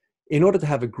In order to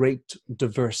have a great,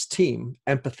 diverse team,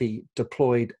 empathy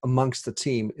deployed amongst the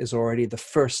team is already the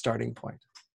first starting point.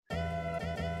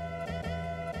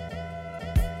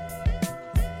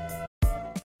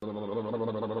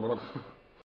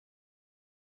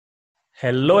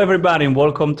 Hello, everybody, and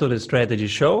welcome to the Strategy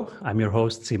Show. I'm your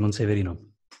host, Simon Severino.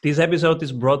 This episode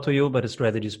is brought to you by the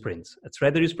Strategy Sprints. At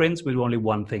Strategy Sprints, we do only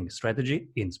one thing, strategy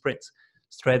in sprints.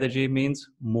 Strategy means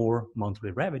more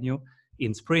monthly revenue.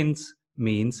 In sprints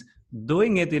means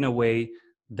doing it in a way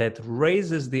that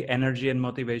raises the energy and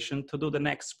motivation to do the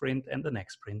next sprint and the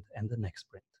next sprint and the next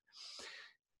sprint.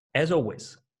 As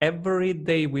always, every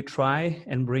day we try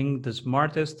and bring the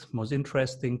smartest, most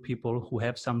interesting people who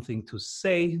have something to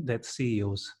say that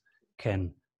CEOs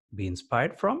can be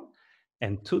inspired from.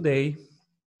 And today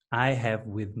I have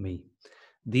with me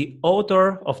the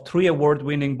author of 3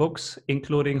 award-winning books,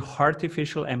 including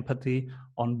Artificial Empathy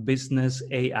on Business,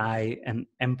 AI, and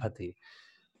Empathy.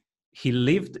 He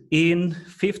lived in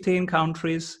 15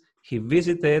 countries. He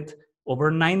visited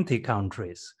over 90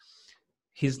 countries.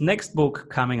 His next book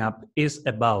coming up is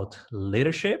about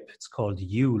leadership. It's called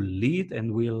You Lead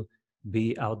and will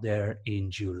be out there in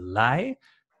July.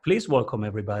 Please welcome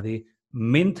everybody,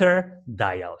 Minter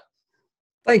Dial.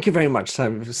 Thank you very much,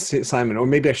 Simon. Or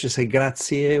maybe I should say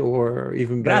grazie, or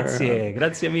even better.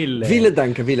 Grazie mille. Vielen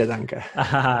Dank.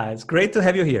 It's great to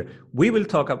have you here. We will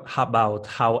talk about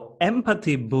how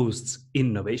empathy boosts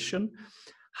innovation,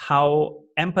 how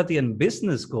empathy and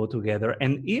business go together,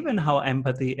 and even how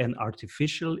empathy and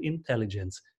artificial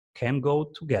intelligence can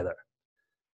go together.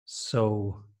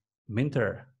 So,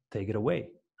 Minter, take it away.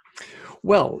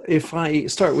 Well, if I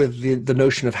start with the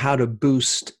notion of how to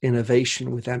boost innovation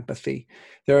with empathy,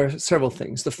 there are several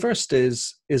things. The first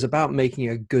is about making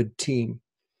a good team.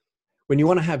 When you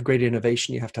want to have great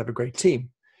innovation, you have to have a great team.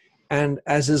 And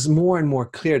as is more and more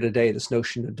clear today, this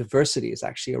notion of diversity is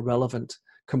actually a relevant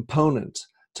component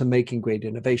to making great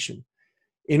innovation.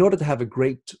 In order to have a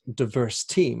great, diverse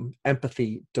team,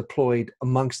 empathy deployed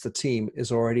amongst the team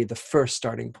is already the first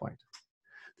starting point.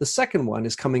 The second one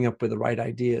is coming up with the right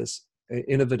ideas,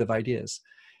 innovative ideas.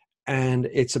 And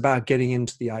it's about getting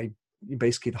into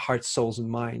basically the hearts, souls, and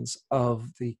minds of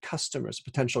the customers,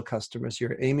 potential customers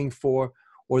you're aiming for,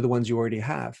 or the ones you already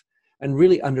have, and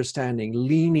really understanding,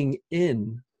 leaning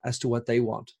in as to what they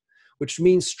want, which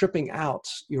means stripping out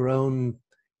your own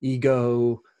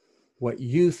ego, what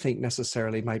you think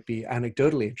necessarily might be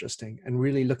anecdotally interesting, and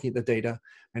really looking at the data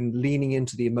and leaning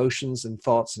into the emotions and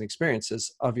thoughts and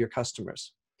experiences of your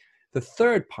customers. The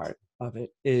third part of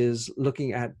it is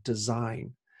looking at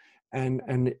design.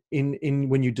 And in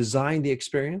when you design the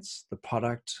experience, the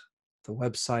product, the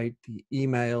website, the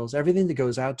emails, everything that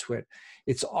goes out to it,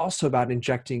 it's also about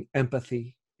injecting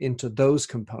empathy into those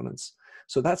components.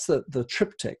 So that's the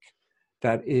triptych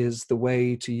that is the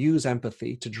way to use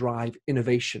empathy to drive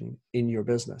innovation in your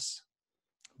business.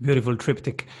 Beautiful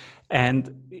triptych.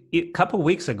 And a couple of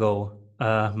weeks ago,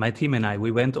 my team and I,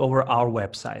 we went over our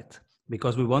website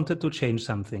because we wanted to change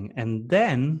something. And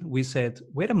then we said,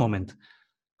 wait a moment,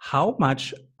 how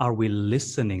much are we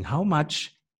listening? How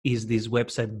much is this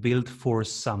website built for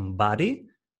somebody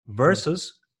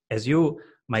versus, as you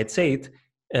might say it,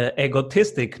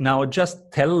 egotistic, now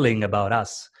just telling about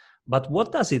us? But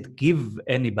what does it give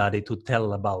anybody to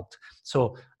tell about?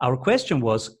 So our question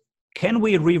was, can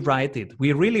we rewrite it?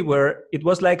 We really were, it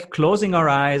was like closing our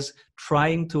eyes,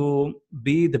 trying to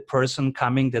be the person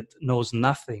coming that knows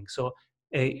nothing. So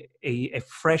a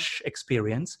fresh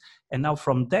experience. And now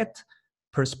from that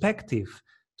perspective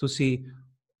to see,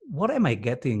 what am I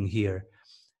getting here?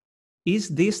 Is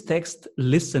this text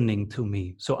listening to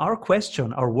me? So our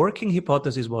question, our working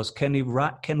hypothesis was, can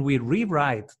we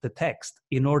rewrite the text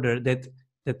in order that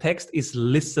the text is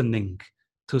listening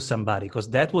to somebody? Because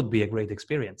that would be a great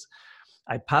experience.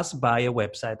 I pass by a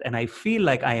website and I feel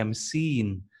like I am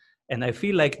seen and I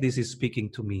feel like this is speaking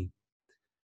to me.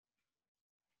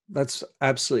 That's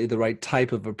absolutely the right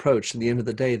type of approach. At the end of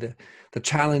the day, the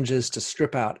challenge is to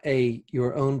strip out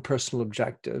your own personal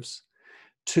objectives,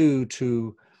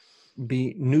 to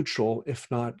be neutral, if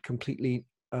not completely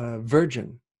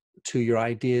virgin to your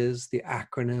ideas, the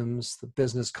acronyms, the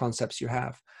business concepts you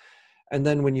have. And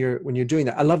then when you're doing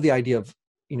that, I love the idea of,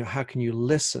 how can you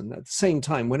listen? At the same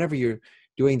time, whenever you're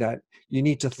doing that, you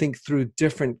need to think through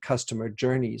different customer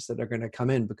journeys that are going to come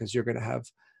in, because you're going to have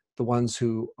the ones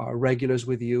who are regulars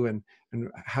with you, and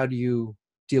how do you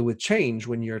deal with change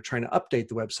when you're trying to update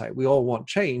the website? We all want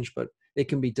change, but it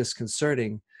can be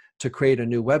disconcerting to create a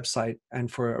new website and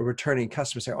for a returning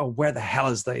customer to say, oh, where the hell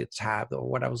is the tab, or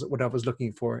what I was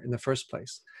looking for in the first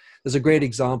place. There's a great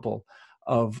example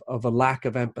of a lack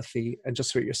of empathy. And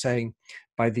just what you're saying,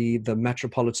 by the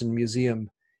Metropolitan Museum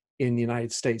in the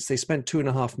United States, they spent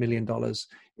 $2.5 million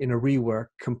in a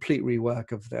complete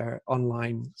rework of their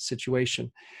online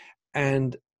situation.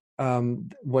 And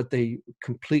what they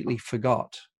completely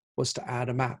forgot was to add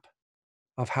a map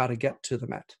of how to get to the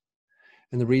Met.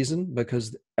 And the reason,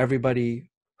 because everybody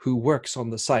who works on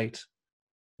the site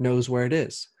knows where it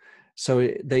is. So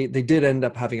they did end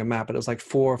up having a map, but it was like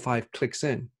 4 or 5 clicks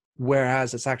in,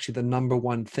 whereas it's actually the number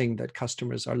one thing that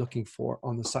customers are looking for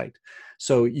on the site.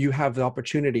 So you have the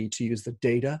opportunity to use the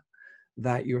data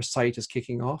that your site is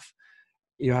kicking off.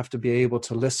 You have to be able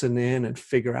to listen in and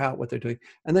figure out what they're doing.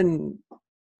 And then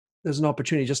there's an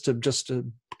opportunity just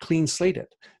to clean slate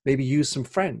it. Maybe use some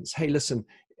friends. Hey, listen,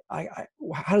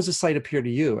 how does the site appear to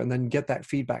you? And then get that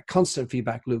feedback. Constant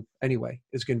feedback loop anyway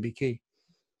is going to be key.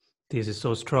 This is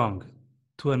so strong.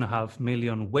 2.5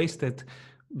 million wasted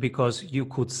because you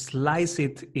could slice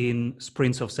it in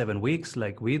sprints of 7 weeks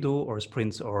like we do, or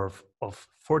sprints of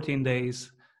 14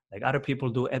 days like other people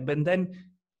do. But then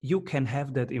you can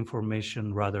have that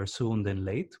information rather soon than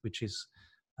late, which is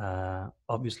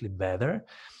obviously better.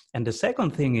 And the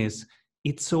second thing is,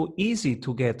 it's so easy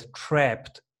to get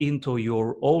trapped into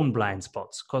your own blind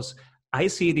spots, because I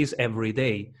see this every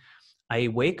day. I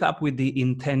wake up with the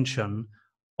intention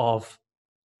of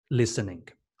listening,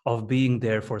 of being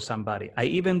there for somebody. I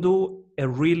even do a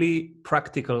really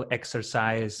practical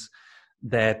exercise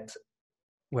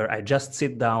where I just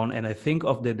sit down and I think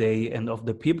of the day and of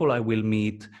the people I will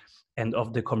meet and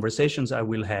of the conversations I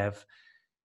will have.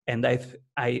 And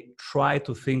I try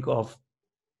to think of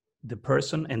the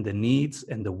person and the needs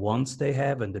and the wants they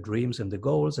have and the dreams and the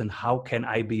goals, and how can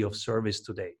I be of service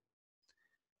today?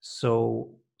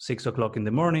 So 6 o'clock in the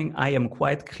morning, I am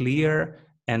quite clear,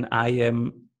 and I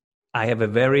have a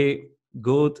very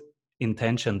good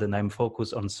intention that I'm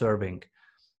focused on serving.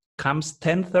 Comes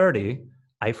 10:30,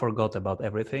 I forgot about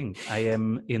everything. I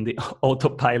am in the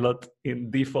autopilot in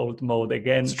default mode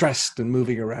again. Stressed and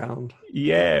moving around.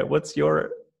 Yeah. What's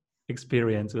your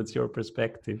experience? What's your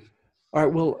perspective? All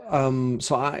right. Well,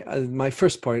 so my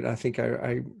first point, I think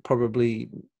I probably,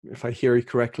 if I hear you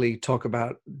correctly, talk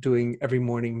about doing every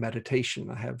morning meditation.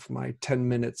 I have my 10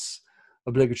 minutes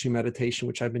obligatory meditation,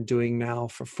 which I've been doing now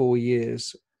for 4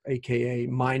 years, aka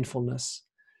mindfulness.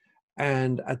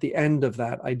 And at the end of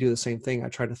that, I do the same thing. I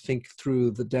try to think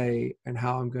through the day and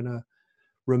how I'm going to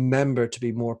remember to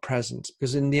be more present.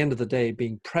 Because in the end of the day,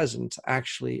 being present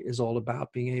actually is all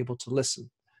about being able to listen,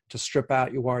 to strip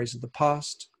out your worries of the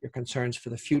past, your concerns for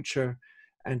the future,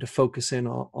 and to focus in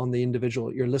on the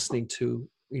individual you're listening to,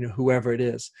 whoever it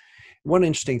is. One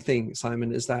interesting thing,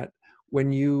 Simon, is that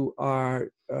when you are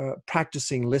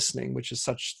practicing listening, which is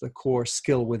such the core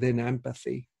skill within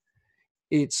empathy,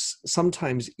 it's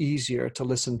sometimes easier to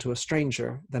listen to a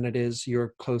stranger than it is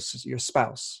your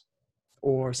spouse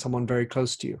or someone very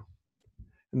close to you.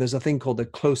 And there's a thing called the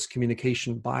close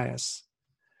communication bias.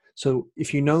 So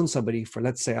if you've known somebody for,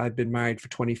 let's say I've been married for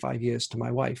 25 years to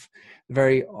my wife,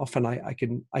 very often I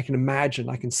can imagine,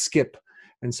 I can skip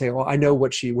and say, oh, I know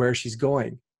where she's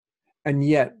going. And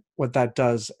yet what that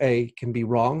does, A, can be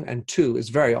wrong, and 2, is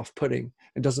very off-putting.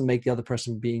 It doesn't make the other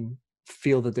person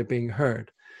feel that they're being heard.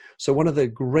 So one of the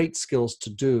great skills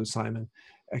to do, Simon,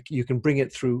 you can bring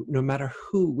it through no matter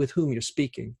with whom you're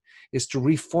speaking, is to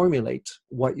reformulate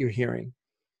what you're hearing.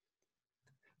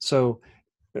 So,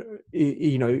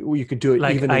 you could do it.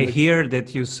 Like, even I hear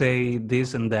that you say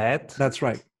this and that. That's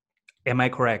right. Am I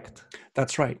correct?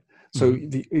 That's right. So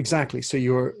exactly. So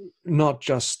you're not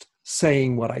just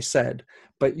saying what I said,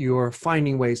 but you're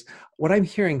finding ways. What I'm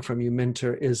hearing from you,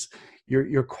 Minter, is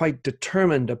you're quite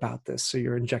determined about this. So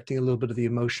you're injecting a little bit of the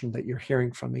emotion that you're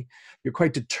hearing from me. You're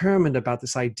quite determined about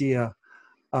this idea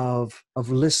of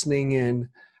listening in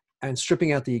and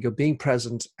stripping out the ego, being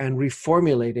present and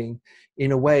reformulating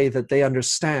in a way that they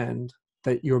understand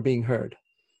that you're being heard.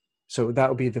 So that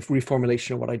would be the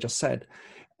reformulation of what I just said.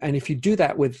 And if you do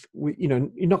that you're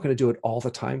not going to do it all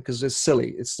the time because it's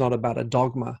silly. It's not about a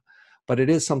dogma, but it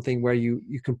is something where you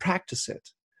can practice it.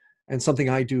 And something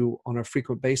I do on a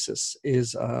frequent basis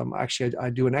is I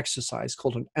do an exercise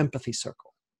called an empathy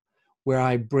circle, where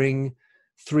I bring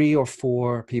 3 or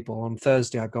 4 people. On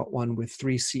Thursday, I've got one with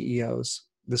 3 CEOs.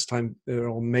 This time, they're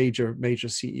all major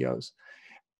CEOs.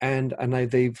 And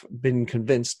they've been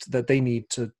convinced that they need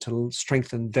to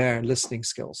strengthen their listening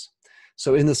skills.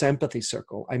 So in this empathy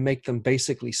circle, I make them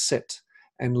basically sit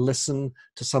and listen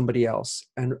to somebody else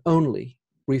and only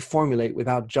reformulate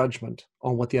without judgment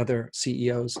on what the other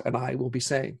CEOs and I will be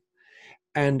saying.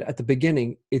 And at the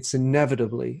beginning, it's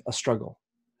inevitably a struggle.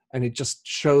 And it just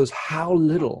shows how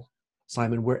little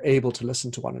Simon, we're able to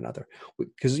listen to one another.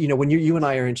 Because, when you and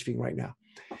I are interviewing right now,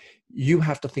 you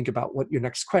have to think about what your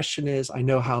next question is. I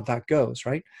know how that goes,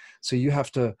 right? So you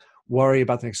have to worry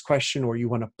about the next question, or you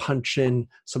want to punch in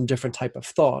some different type of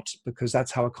thought, because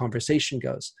that's how a conversation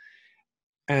goes.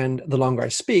 And the longer I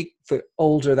speak, the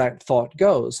older that thought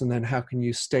goes. And then how can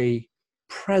you stay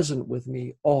present with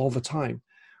me all the time?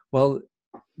 Well,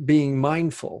 being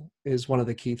mindful is one of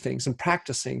the key things, and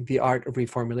practicing the art of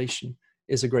reformulation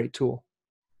is a great tool.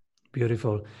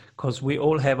 Beautiful, because we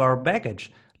all have our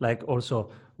baggage. Like also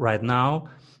right now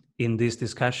in this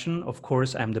discussion, of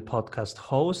course, I'm the podcast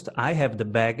host. I have the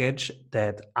baggage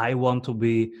that I want to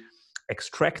be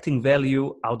extracting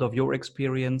value out of your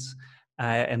experience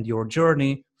and your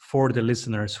journey for the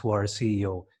listeners who are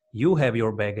CEO. You have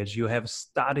your baggage. You have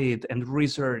studied and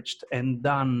researched and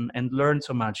done and learned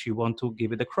so much. You want to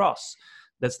give it across.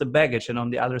 That's the baggage. And on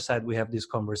the other side, we have this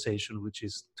conversation, which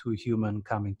is two humans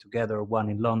coming together, one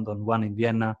in London, one in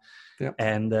Vienna. Yep.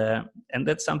 And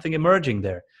that's something emerging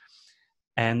there.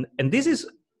 And this is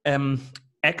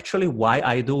actually why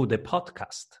I do the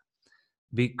podcast,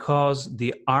 because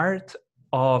the art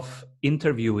of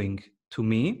interviewing, to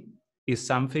me, is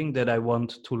something that I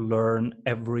want to learn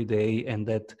every day, and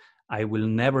that I will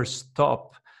never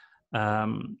stop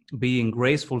being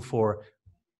graceful for.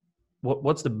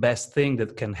 What's the best thing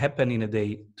that can happen in a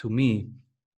day to me?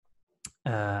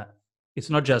 It's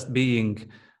not just being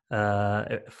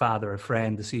a father, a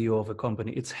friend, the CEO of a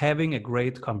company. It's having a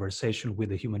great conversation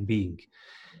with a human being.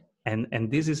 And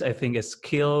this is, I think, a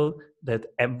skill that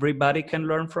everybody can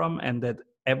learn from and that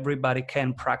everybody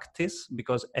can practice,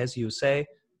 because as you say,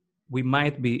 we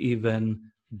might be even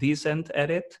decent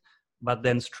at it, but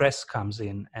then stress comes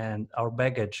in and our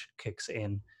baggage kicks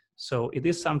in. So it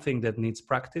is something that needs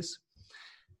practice.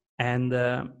 And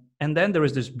then there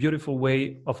is this beautiful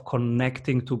way of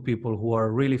connecting to people who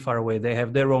are really far away. They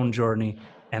have their own journey,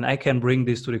 and I can bring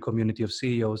this to the community of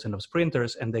CEOs and of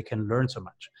sprinters, and they can learn so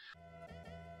much.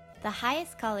 The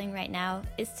highest calling right now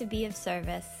is to be of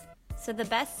service. So the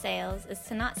best sales is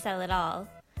to not sell at all,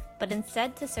 but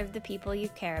instead to serve the people you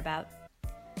care about.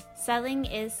 Selling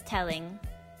is telling.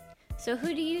 So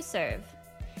who do you serve?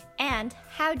 And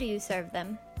how do you serve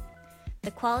them?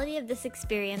 The quality of this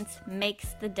experience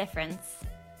makes the difference.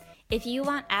 If you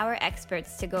want our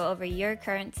experts to go over your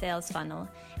current sales funnel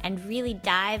and really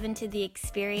dive into the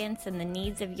experience and the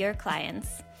needs of your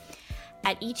clients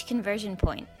at each conversion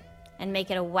point and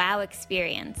make it a wow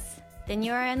experience, then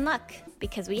you are in luck,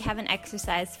 because we have an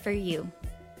exercise for you.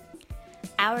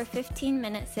 Our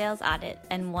 15-minute sales audit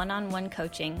and one-on-one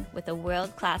coaching with a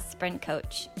world-class sprint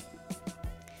coach.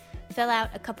 Fill out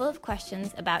a couple of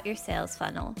questions about your sales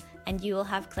funnel and you will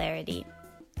have clarity.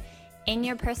 In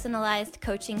your personalized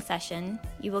coaching session,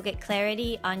 you will get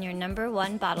clarity on your number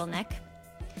one bottleneck,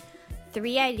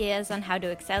 3 ideas on how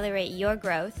to accelerate your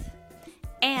growth,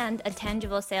 and a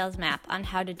tangible sales map on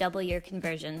how to double your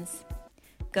conversions.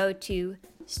 Go to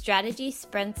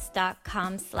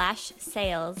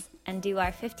strategysprints.com/sales and do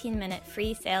our 15-minute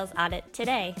free sales audit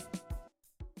today.